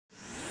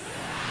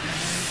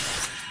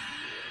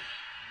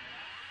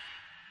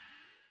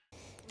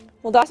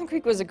Well, Dawson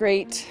Creek was a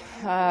great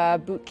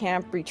boot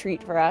camp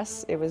retreat for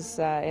us. It was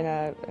in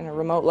a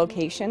remote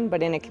location,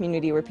 but in a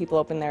community where people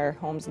opened their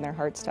homes and their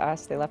hearts to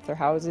us. They left their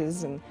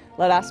houses and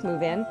let us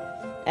move in.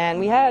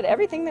 And we had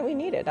everything that we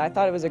needed. I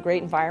thought it was a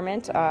great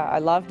environment. I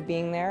loved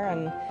being there,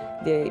 and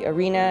the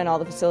arena and all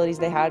the facilities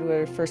they had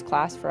were first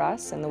class for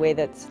us, and the way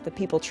that the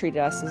people treated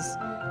us is,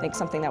 I think,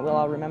 something that we'll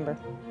all remember.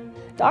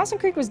 Dawson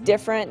Creek was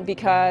different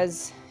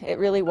because it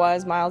really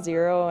was mile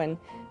zero and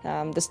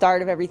the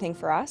start of everything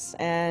for us,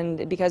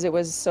 and because it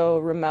was so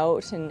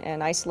remote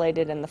and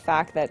isolated, and the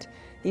fact that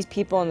these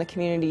people in the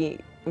community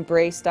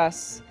embraced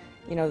us,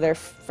 you know, they're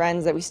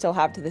friends that we still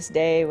have to this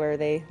day, where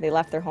they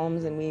left their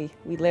homes and we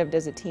lived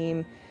as a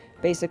team,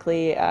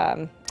 basically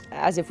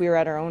as if we were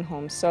at our own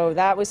homes. So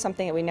that was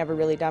something that we never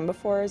really done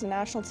before as a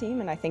national team,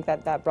 and I think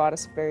that brought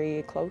us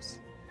very close.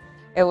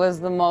 It was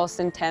the most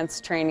intense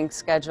training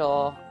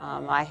schedule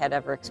I had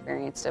ever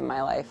experienced in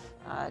my life.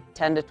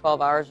 10 to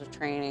 12 hours of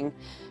training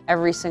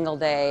every single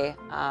day.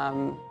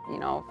 You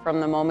know, from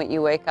the moment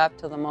you wake up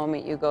to the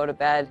moment you go to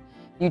bed.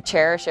 You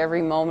cherish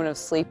every moment of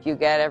sleep you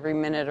get, every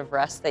minute of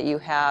rest that you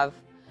have.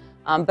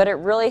 But it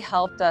really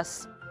helped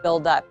us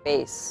build that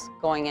base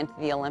going into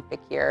the Olympic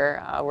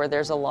year, where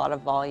there's a lot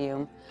of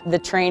volume. The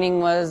training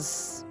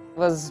was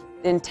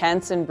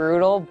intense and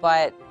brutal,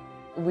 but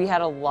we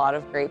had a lot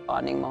of great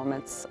bonding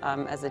moments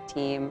as a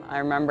team. I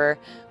remember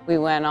we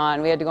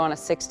had to go on a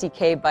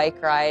 60K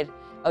bike ride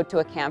out to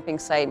a camping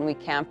site, and we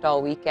camped all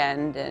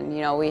weekend, and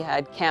you know, we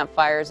had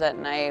campfires at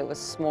night with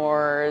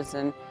s'mores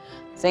and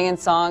singing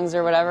songs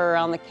or whatever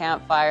around the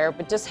campfire,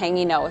 but just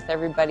hanging out with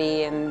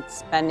everybody and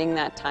spending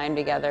that time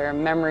together.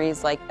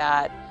 Memories like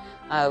that,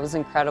 it was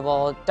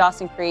incredible.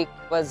 Dawson Creek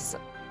was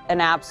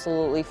an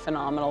absolutely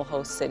phenomenal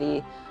host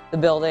city. The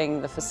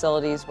building, the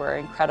facilities were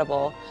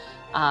incredible.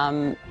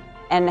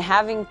 And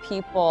having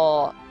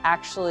people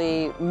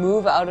actually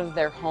move out of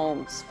their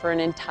homes for an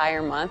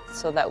entire month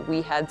so that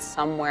we had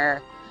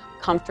somewhere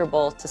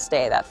comfortable to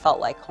stay that felt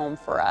like home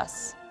for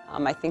us.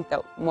 I think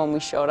that when we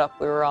showed up,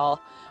 we were all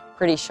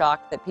pretty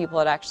shocked that people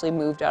had actually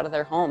moved out of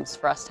their homes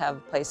for us to have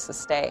a place to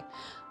stay.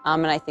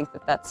 And I think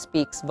that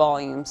speaks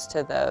volumes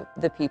to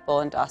the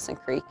people in Dawson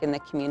Creek and the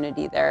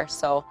community there.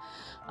 So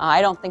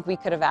I don't think we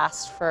could have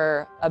asked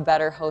for a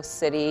better host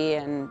city,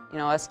 and you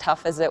know, as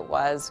tough as it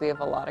was, we have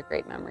a lot of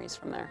great memories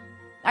from there.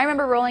 I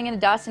remember rolling into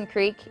Dawson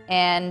Creek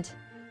and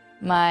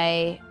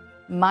my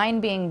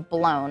mind being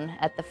blown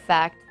at the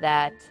fact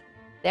that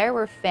there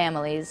were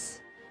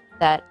families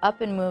that up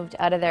and moved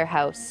out of their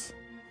house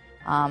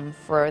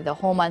for the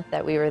whole month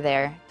that we were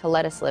there to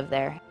let us live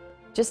there.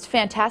 Just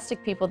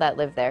fantastic people that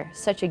live there.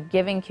 Such a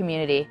giving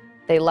community.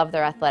 They love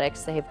their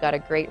athletics. They've got a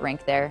great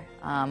rink there.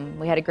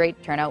 We had a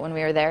great turnout when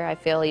we were there. I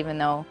feel even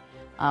though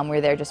we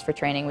were there just for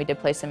training, we did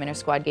play some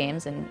inter-squad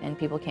games and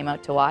people came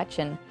out to watch.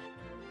 And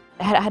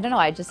I don't know,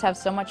 I just have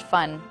so much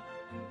fun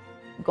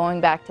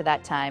going back to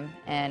that time,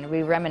 and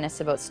we reminisce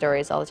about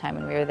stories all the time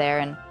when we were there,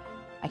 and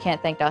I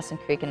can't thank Dawson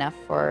Creek enough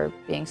for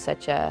being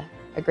such a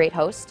great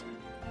host,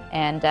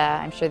 and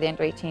I'm sure the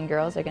under-18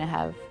 girls are going to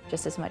have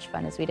just as much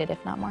fun as we did,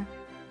 if not more.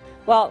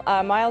 Well,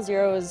 Mile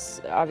Zero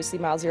is obviously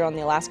Mile Zero on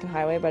the Alaskan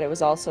Highway, but it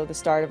was also the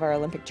start of our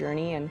Olympic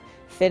journey, and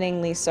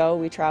fittingly so,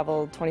 we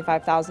traveled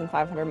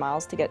 25,500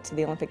 miles to get to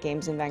the Olympic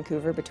Games in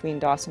Vancouver between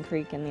Dawson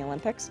Creek and the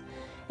Olympics.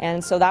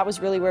 And so that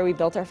was really where we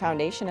built our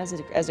foundation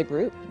as a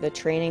group. The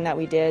training that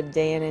we did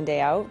day in and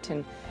day out,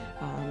 and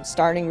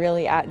starting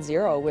really at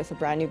zero with a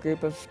brand new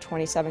group of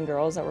 27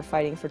 girls that were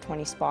fighting for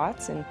 20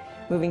 spots and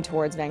moving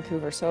towards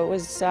Vancouver. So it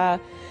was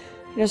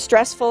you know,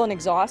 stressful and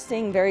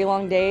exhausting, very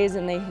long days,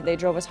 and they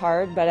drove us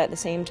hard, but at the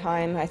same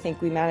time I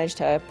think we managed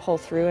to pull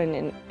through,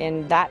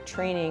 and that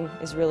training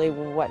is really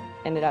what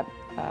ended up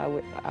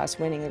with us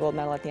winning the gold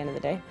medal at the end of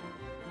the day.